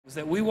is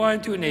that we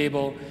wanted to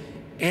enable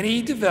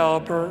any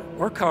developer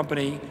or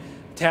company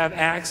to have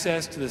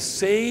access to the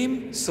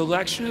same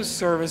selection of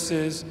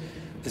services,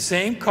 the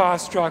same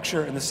cost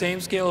structure, and the same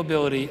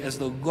scalability as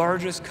the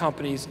largest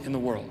companies in the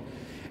world.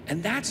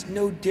 And that's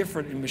no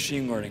different in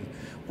machine learning.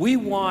 We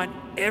want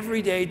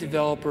everyday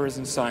developers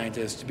and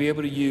scientists to be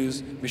able to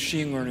use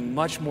machine learning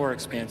much more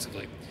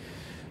expansively.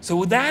 So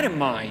with that in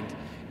mind,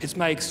 it's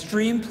my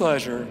extreme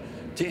pleasure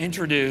to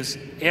introduce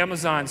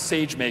Amazon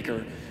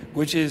SageMaker,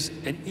 which is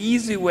an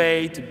easy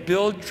way to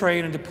build,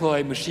 train, and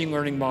deploy machine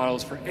learning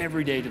models for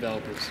everyday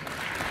developers.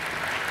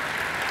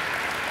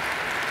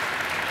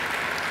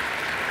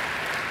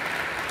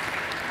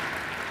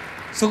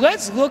 So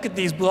let's look at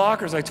these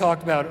blockers I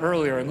talked about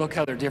earlier and look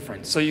how they're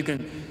different. So you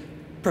can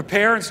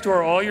prepare and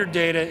store all your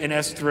data in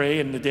S3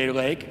 in the data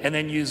lake, and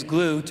then use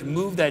Glue to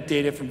move that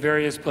data from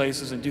various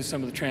places and do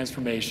some of the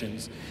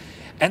transformations.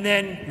 And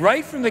then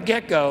right from the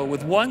get-go,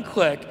 with one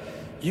click,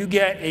 you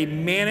get a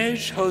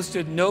managed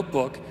hosted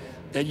notebook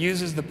that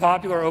uses the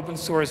popular open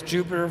source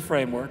Jupyter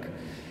framework.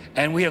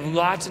 And we have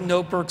lots of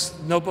notebooks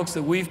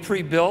that we've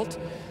pre-built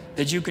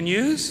that you can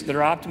use that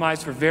are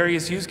optimized for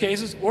various use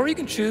cases, or you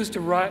can choose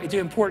to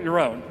import your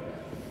own.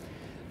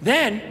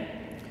 Then,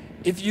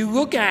 if you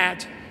look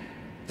at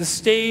the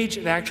stage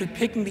of actually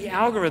picking the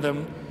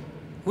algorithm,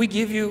 we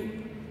give you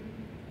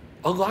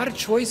a lot of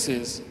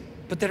choices,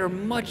 but that are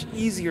much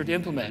easier to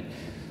implement.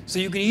 So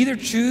you can either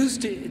choose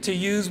to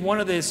use one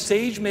of the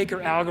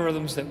SageMaker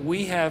algorithms that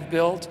we have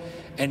built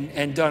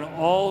and done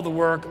all the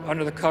work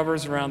under the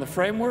covers around the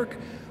framework,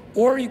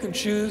 or you can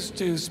choose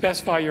to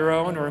specify your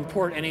own or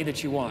import any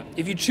that you want.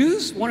 If you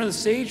choose one of the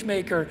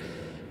SageMaker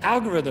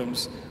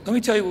algorithms, let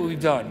me tell you what we've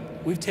done.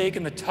 We've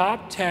taken the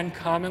top 10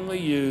 commonly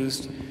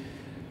used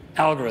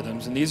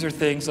algorithms, and these are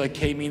things like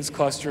k-means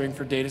clustering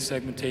for data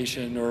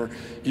segmentation, or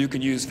you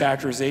can use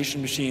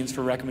factorization machines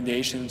for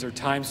recommendations, or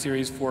time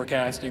series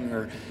forecasting,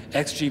 or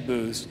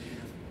XGBoost,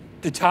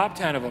 the top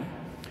 10 of them.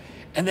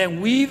 And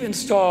then we've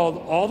installed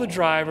all the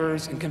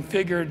drivers and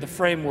configured the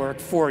framework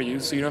for you,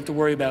 so you don't have to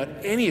worry about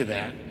any of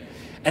that.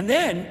 And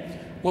then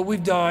what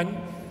we've done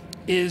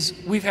is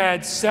we've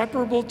had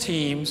separable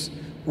teams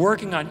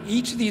working on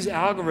each of these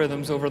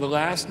algorithms over the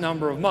last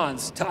number of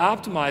months to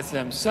optimize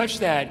them such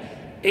that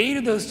 8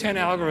 of those 10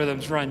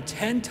 algorithms run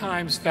 10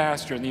 times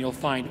faster than you'll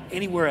find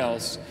anywhere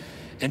else,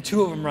 and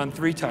 2 of them run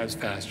 3 times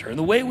faster. And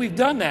the way we've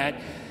done that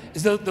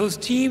is that those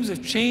teams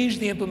have changed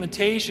the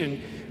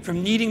implementation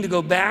from needing to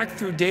go back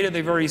through data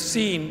they've already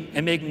seen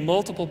and make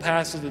multiple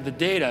passes of the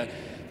data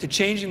to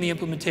changing the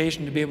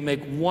implementation to be able to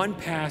make one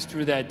pass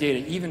through that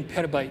data, even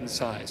petabyte in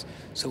size.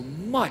 So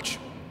much,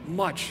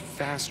 much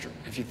faster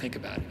if you think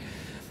about it.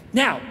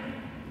 Now,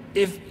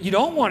 if you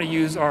don't want to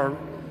use our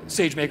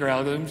SageMaker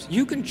algorithms,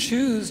 you can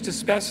choose to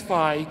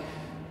specify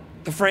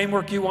the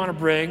framework you want to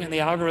bring and the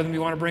algorithm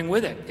you want to bring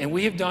with it. And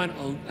we have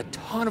done a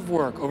ton of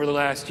work over the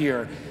last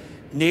year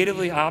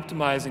natively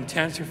optimizing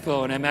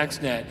TensorFlow and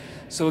MXNet.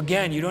 So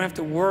again, you don't have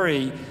to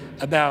worry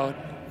about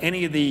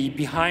any of the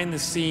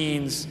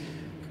behind-the-scenes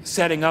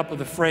setting up of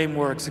the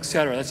frameworks, et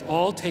cetera. That's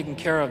all taken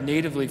care of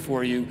natively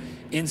for you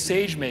in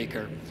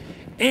SageMaker.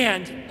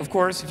 And, of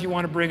course, if you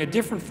want to bring a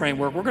different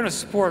framework, we're going to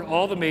support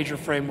all the major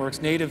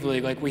frameworks natively,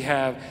 like we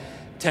have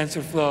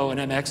TensorFlow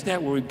and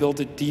MXNet, where we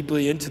built it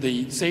deeply into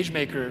the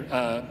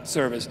SageMaker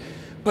service.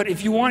 But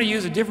if you want to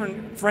use a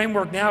different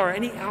framework now, or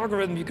any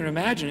algorithm you can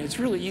imagine, it's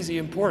really easy to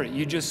import it.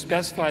 You just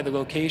specify the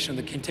location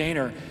of the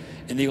container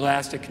in the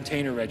Elastic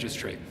Container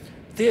Registry.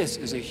 This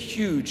is a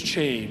huge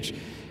change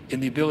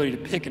in the ability to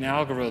pick an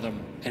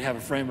algorithm and have a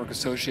framework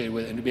associated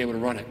with it and to be able to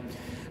run it.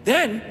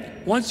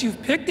 Then, once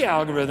you've picked the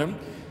algorithm,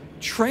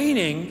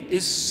 training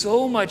is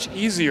so much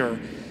easier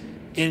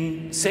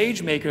in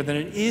SageMaker than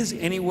it is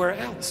anywhere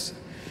else.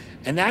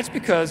 And that's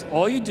because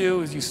all you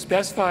do is you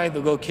specify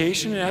the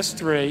location in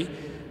S3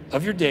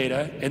 of your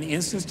data and the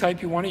instance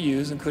type you want to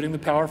use, including the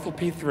powerful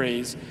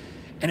P3s,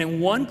 and in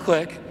one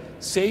click,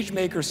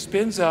 SageMaker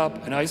spins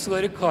up an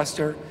isolated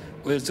cluster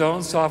with its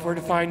own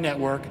software-defined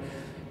network.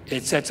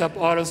 It sets up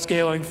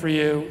auto-scaling for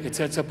you, it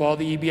sets up all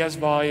the EBS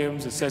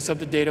volumes, it sets up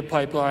the data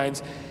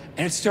pipelines,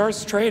 and it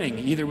starts training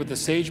either with the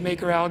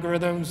SageMaker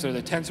algorithms or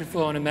the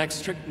TensorFlow and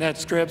MXNet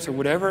scripts or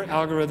whatever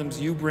algorithms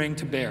you bring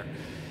to bear.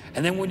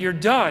 And then when you're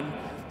done,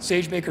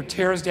 SageMaker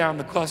tears down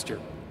the cluster.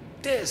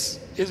 This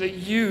is a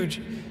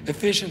huge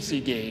efficiency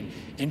gain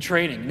in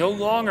training. No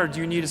longer do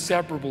you need a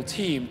separable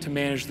team to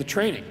manage the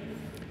training.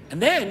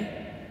 And then,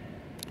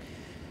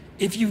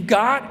 if you've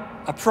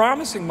got a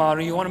promising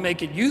model, you want to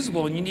make it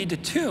usable and you need to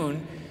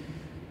tune,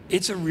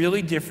 it's a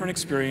really different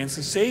experience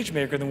in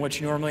SageMaker than what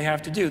you normally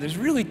have to do. There's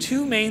really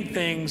 2 main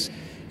things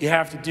you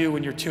have to do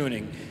when you're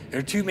tuning. There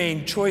are 2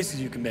 main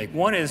choices you can make.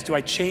 One is, do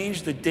I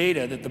change the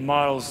data that the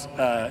models,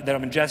 that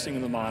I'm ingesting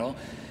in the model?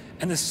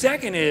 And the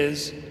second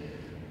is,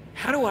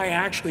 how do I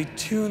actually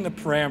tune the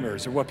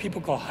parameters, or what people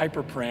call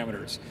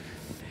hyperparameters?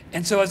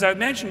 And so as I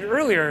mentioned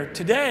earlier,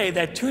 today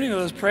that tuning of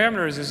those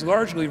parameters is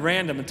largely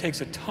random and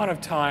takes a ton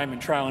of time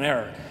and trial and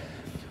error.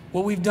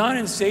 What we've done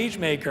in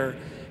SageMaker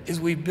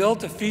is we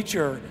built a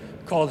feature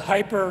called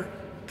hyper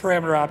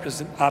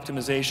hyperparameter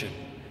optimization,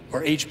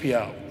 or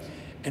HPO.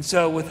 And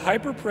so with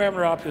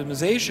hyperparameter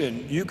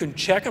optimization, you can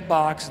check a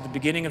box at the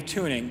beginning of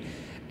tuning,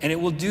 and it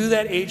will do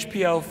that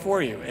HPO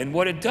for you. And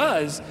what it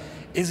does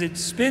is it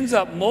spins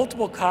up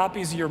multiple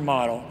copies of your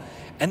model,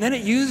 and then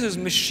it uses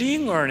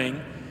machine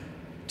learning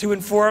to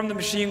inform the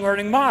machine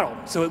learning model.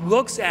 So it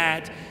looks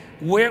at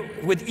where,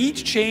 with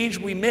each change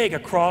we make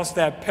across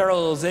that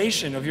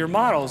parallelization of your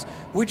models,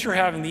 which are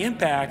having the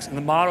impacts, and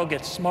the model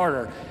gets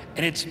smarter,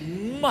 and it's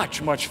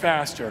much, much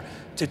faster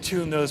to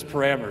tune those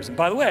parameters. And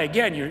by the way,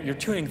 again, you're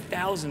tuning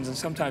thousands and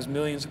sometimes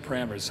millions of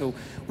parameters. So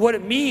what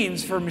it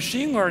means for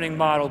machine learning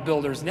model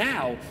builders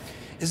now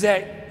is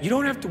that you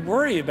don't have to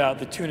worry about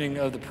the tuning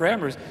of the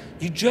parameters.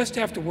 You just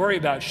have to worry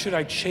about, should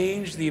I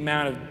change the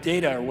amount of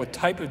data or what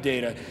type of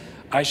data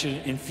I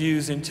should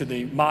infuse into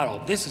the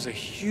model. This is a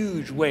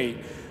huge weight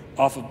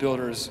off of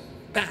builders'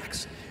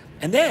 backs.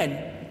 And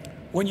then,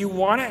 when you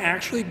want to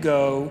actually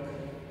go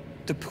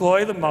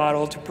deploy the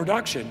model to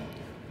production,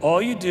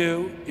 all you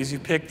do is you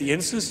pick the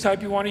instance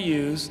type you want to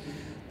use,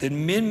 the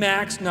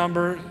min-max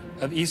number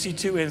of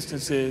EC2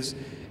 instances,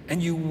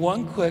 and you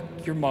one-click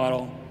your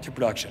model to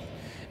production.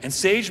 And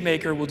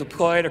SageMaker will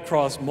deploy it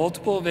across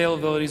multiple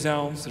availability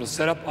zones. It'll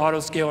set up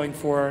auto-scaling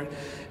for it.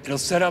 It'll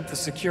set up the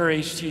secure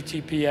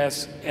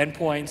HTTPS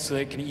endpoints so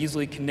that it can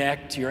easily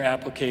connect to your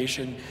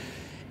application.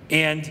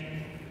 And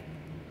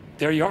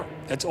there you are.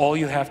 That's all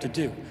you have to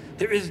do.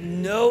 There is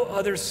no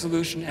other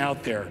solution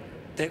out there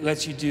that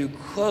lets you do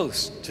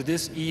close to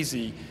this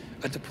easy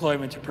a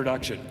deployment to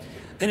production.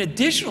 Then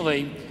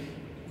additionally,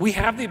 we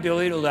have the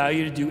ability to allow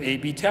you to do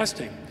A/B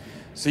testing.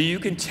 So you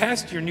can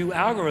test your new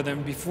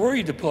algorithm before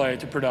you deploy it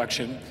to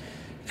production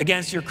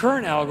against your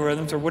current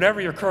algorithms or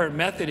whatever your current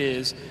method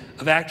is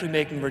of actually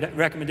making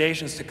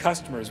recommendations to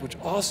customers, which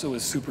also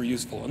is super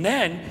useful. And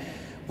then,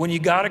 when you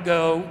got to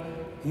go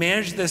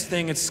manage this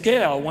thing at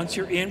scale, once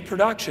you're in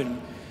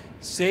production,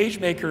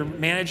 SageMaker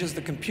manages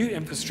the compute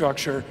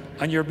infrastructure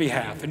on your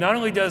behalf. It not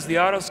only does the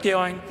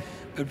auto-scaling,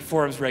 but it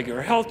performs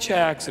regular health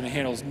checks, and it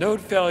handles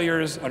node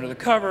failures under the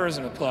covers,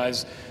 and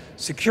applies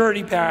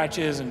security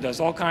patches, and does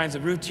all kinds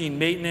of routine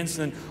maintenance,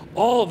 and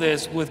all of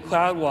this with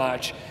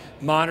CloudWatch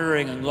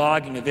monitoring and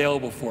logging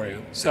available for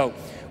you. So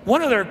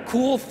one other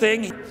cool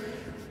thing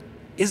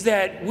is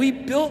that we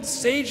built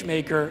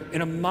SageMaker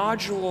in a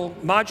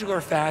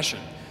modular fashion.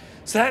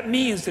 So that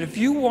means that if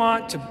you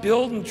want to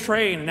build and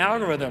train an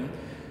algorithm,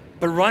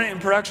 but run it in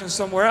production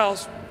somewhere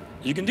else,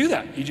 you can do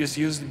that. You just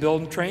use the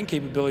build and train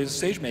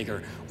capabilities of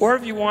SageMaker. Or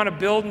if you want to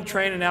build and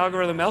train an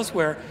algorithm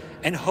elsewhere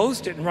and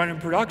host it and run it in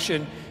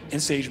production in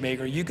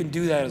SageMaker, you can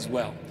do that as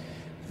well.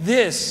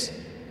 This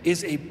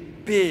is a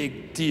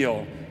big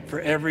deal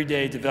for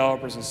everyday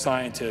developers and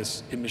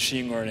scientists in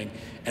machine learning,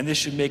 and this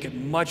should make it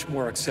much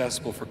more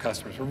accessible for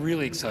customers. We're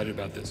really excited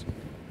about this.